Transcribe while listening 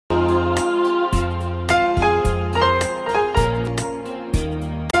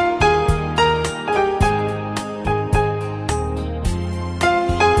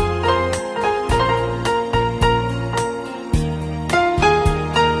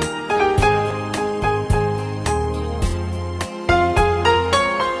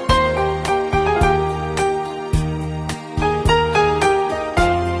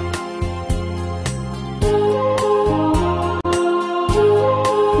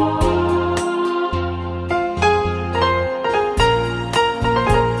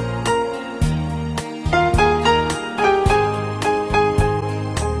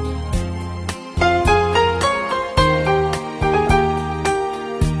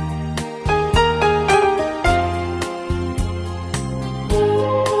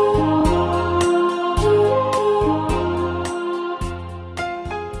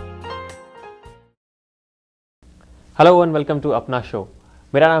Hello and welcome to अपना show.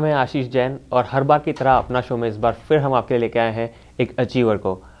 मेरा नाम है आशीष जैन और हर बार की तरह अपना शो में इस बार फिर हम आपके लिए लेके आए हैं एक अचीवर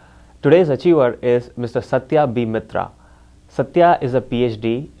को। Today's achiever is mister Satya B Mitra. Satya is a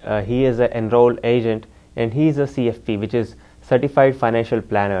PhD, he is an enrolled agent and he is a CFP, which is Certified Financial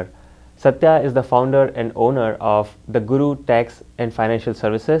Planner. Satya is the founder and owner of the Guru Tax and Financial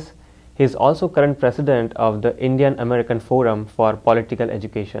Services. He is also current president of the Indian American Forum for Political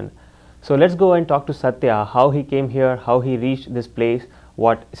Education. So let's go and talk to Satya, how he came here, how he reached this place,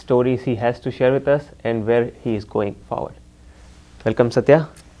 what stories he has to share with us, and where he is going forward. Welcome, Satya.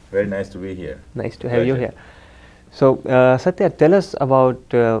 Very nice to be here. Nice to have you here. So, Satya, tell us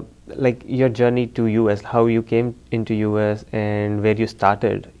about like your journey to US, how you came into US, and where you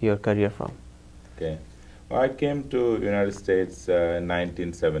started your career from. Okay. Well, I came to United States in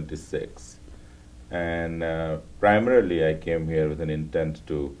 1976, and primarily I came here with an intent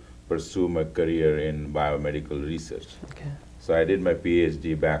to pursue my career in biomedical research. Okay. So I did my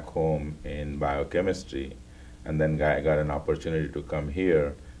PhD back home in biochemistry, and then I got an opportunity to come here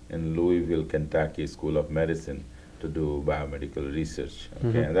in Louisville, Kentucky School of Medicine to do biomedical research.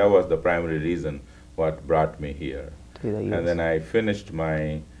 Okay, and that was the primary reason what brought me here. And then I finished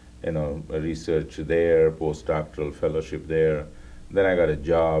my, research there, postdoctoral fellowship there. Then I got a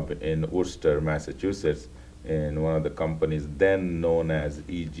job in Worcester, Massachusetts, in one of the companies then known as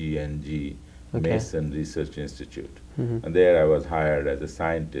EG&G, Mason Research Institute. And there I was hired as a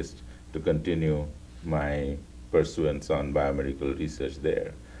scientist to continue my pursuance on biomedical research there.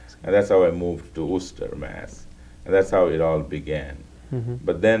 And that's how I moved to Worcester, Mass. And that's how it all began.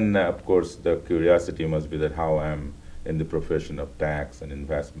 But then, of course, the curiosity must be that how I'm in the profession of tax and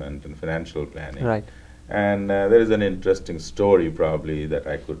investment and financial planning. Right. And there is an interesting story probably that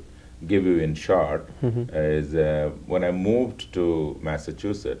I could give you in short, is when I moved to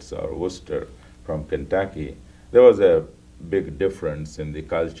Massachusetts or Worcester from Kentucky, there was a big difference in the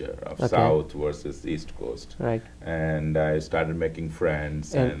culture of South versus East Coast. Right. And I started making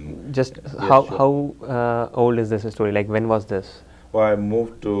friends. And just yes, how old is this story? Like when was this? Well, I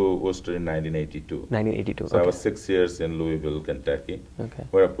moved to Worcester in 1982. 1982. So I was 6 years in Louisville, Kentucky,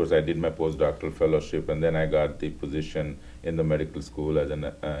 where of course I did my postdoctoral fellowship, and then I got the position in the medical school as an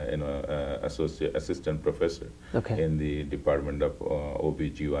assistant professor in the Department of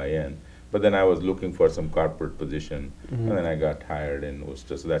OBGYN. But then I was looking for some corporate position, and then I got hired in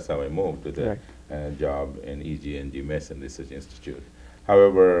Worcester. So that's how I moved with a job in EG&G Mason Research Institute.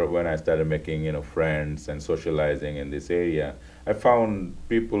 However, when I started making friends and socializing in this area, I found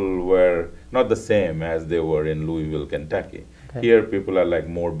people were not the same as they were in Louisville, Kentucky. Here, people are like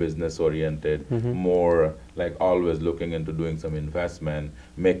more business oriented, more like always looking into doing some investment,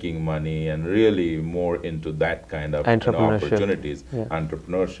 making money, and really more into that kind of opportunities,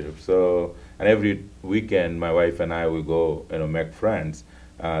 entrepreneurship. So, and every weekend, my wife and I will go, make friends.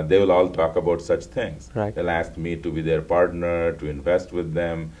 They will all talk about such things. They'll ask me to be their partner, to invest with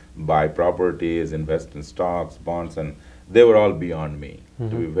them, buy properties, invest in stocks, bonds, and they were all beyond me.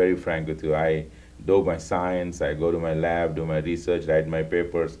 To be very frank with you, I do my science, I go to my lab, do my research, write my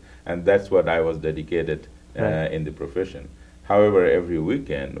papers, and that's what I was dedicated in the profession. However, every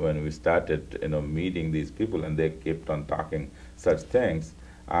weekend when we started meeting these people and they kept on talking such things,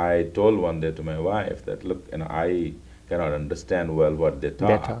 I told one day to my wife that, look, I cannot understand well what they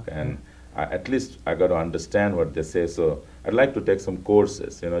talk, and at least I got to understand what they say. So I'd like to take some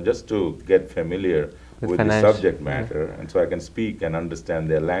courses, just to get familiar with the subject matter, and so I can speak and understand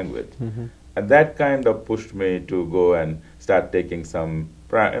their language. And that kind of pushed me to go and start taking some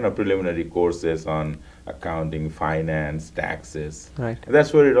preliminary courses on accounting, finance, taxes. And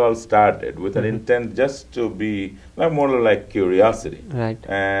that's where it all started, with an intent just to be more like curiosity.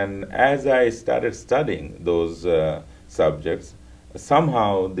 And as I started studying those subjects,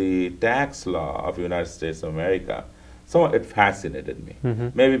 somehow the tax law of the United States of America, somehow it fascinated me.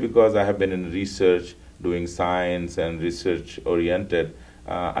 Maybe because I have been in research, doing science and research oriented,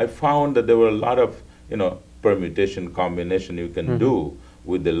 I found that there were a lot of permutation, combination you can do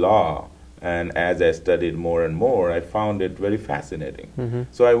with the law. And as I studied more and more, I found it very fascinating.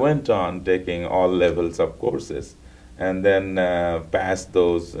 So I went on taking all levels of courses, and then passed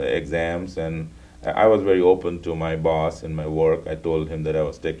those exams. And I was very open to my boss in my work. I told him that I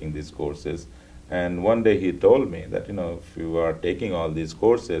was taking these courses. And one day he told me that, if you are taking all these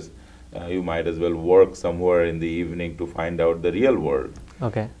courses, you might as well work somewhere in the evening to find out the real world.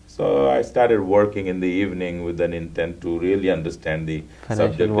 So I started working in the evening with an intent to really understand the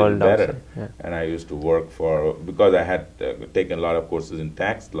subject better. And I used to work because I had taken a lot of courses in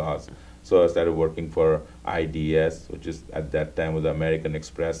tax laws, so I started working for IDS, which is at that time was the American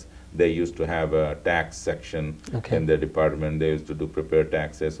Express they used to have a tax section in their department. They used to prepare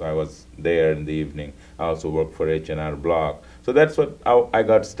taxes. So I was there in the evening. I also worked for H&R Block. So that's how I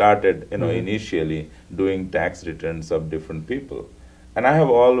got started, initially doing tax returns of different people. And I have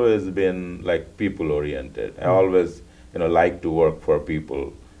always been like people oriented. I always, like to work for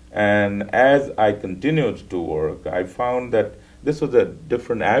people. And as I continued to work, I found that this was a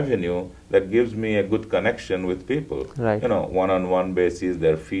different avenue that gives me a good connection with people. Right. One-on-one basis,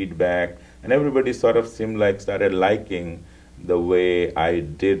 their feedback, and everybody sort of started liking the way I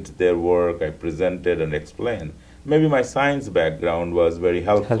did their work, I presented and explained. Maybe my science background was very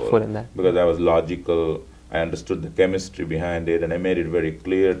helpful in that. Because I was logical, I understood the chemistry behind it, and I made it very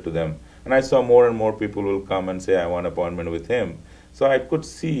clear to them. And I saw more and more people will come and say, I want an appointment with him. So I could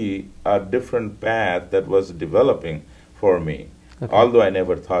see a different path that was developing for me. Although I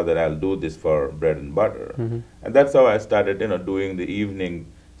never thought that I'll do this for bread and butter. And that's how I started, doing the evening,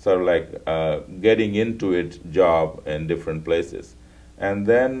 sort of like getting into it job in different places. And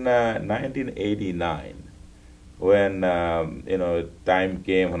then 1989, when, time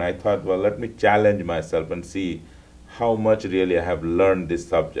came when I thought, well, let me challenge myself and see how much really I have learned this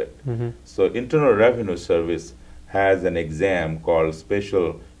subject. So Internal Revenue Service has an exam called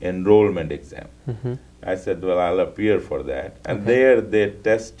Special Enrollment Exam. I said, well, I'll appear for that. And there they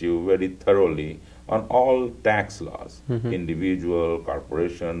test you very thoroughly on all tax laws, individual,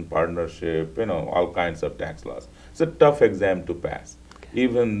 corporation, partnership, all kinds of tax laws. It's a tough exam to pass.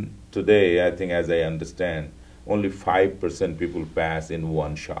 Even today, I think, as I understand, only 5% people pass in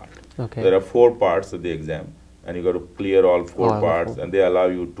one shot. There are 4 parts of the exam, and you got to clear all 4 parts, and they allow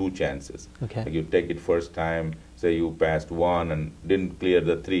you 2 chances. Like you take it first time, say you passed 1 and didn't clear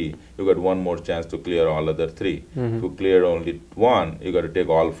the 3, you got 1 more chance to clear all other 3. If you clear only 1, you got to take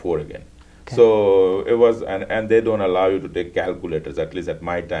all 4 again. So it was, and they don't allow you to take calculators, at least at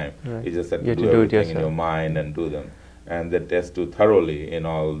my time. You just have to do everything in your mind and do them. And they test you thoroughly in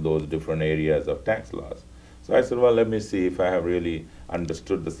all those different areas of tax laws. So I said, well, let me see if I have really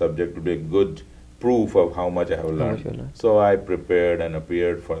understood the subject. It would be a good proof of how much I have learned. So I prepared and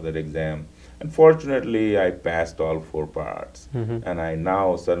appeared for that exam. And fortunately, I passed all 4 parts. And I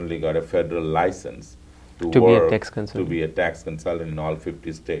now suddenly got a federal license to work, to be a tax consultant in all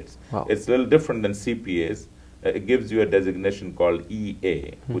 50 states. It's a little different than CPAs. It gives you a designation called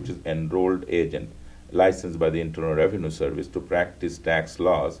EA, which is Enrolled Agent, licensed by the Internal Revenue Service to practice tax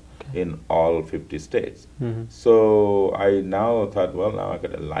laws in all 50 states. So I now thought, well, now I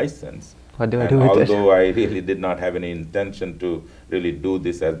got a license. What do I do with it? Although I really did not have any intention to really do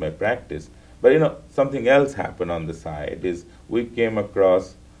this as my practice. But something else happened on the side is we came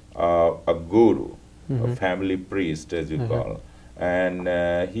across a guru, a family priest, as you call, and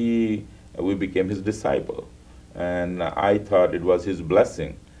we became his disciple. And I thought it was his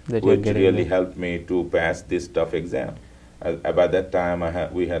blessing, which really helped me to pass this tough exam. By that time,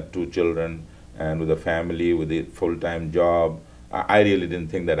 we had 2 children, and with a family, with a full-time job. I really didn't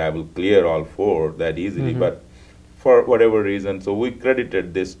think that I will clear all 4 that easily, but for whatever reason, so we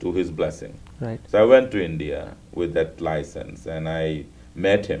credited this to his blessing. So I went to India with that license, and I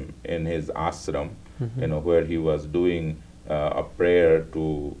met him in his ashram, where he was doing a prayer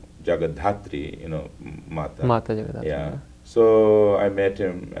to Jagadhatri, Mata. Mata Jagadhatri. Yeah. So I met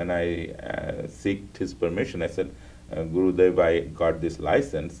him, and I sought his permission. I said, Gurudev, I got this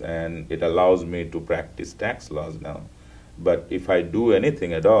license, and it allows me to practice tax laws now. But if I do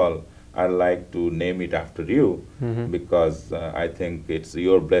anything at all, I'd like to name it after you, because I think it's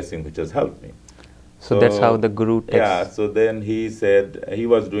your blessing which has helped me. So that's how the Guru takes. Yeah, so then he said, he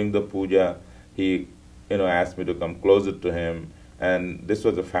was doing the puja, he asked me to come closer to him, and this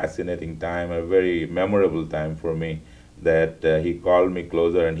was a fascinating time, a very memorable time for me, that he called me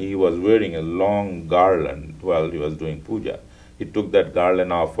closer, and he was wearing a long garland while he was doing puja. He took that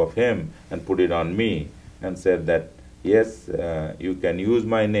garland off of him and put it on me and said that, yes, you can use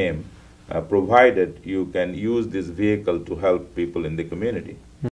my name, provided you can use this vehicle to help people in the community.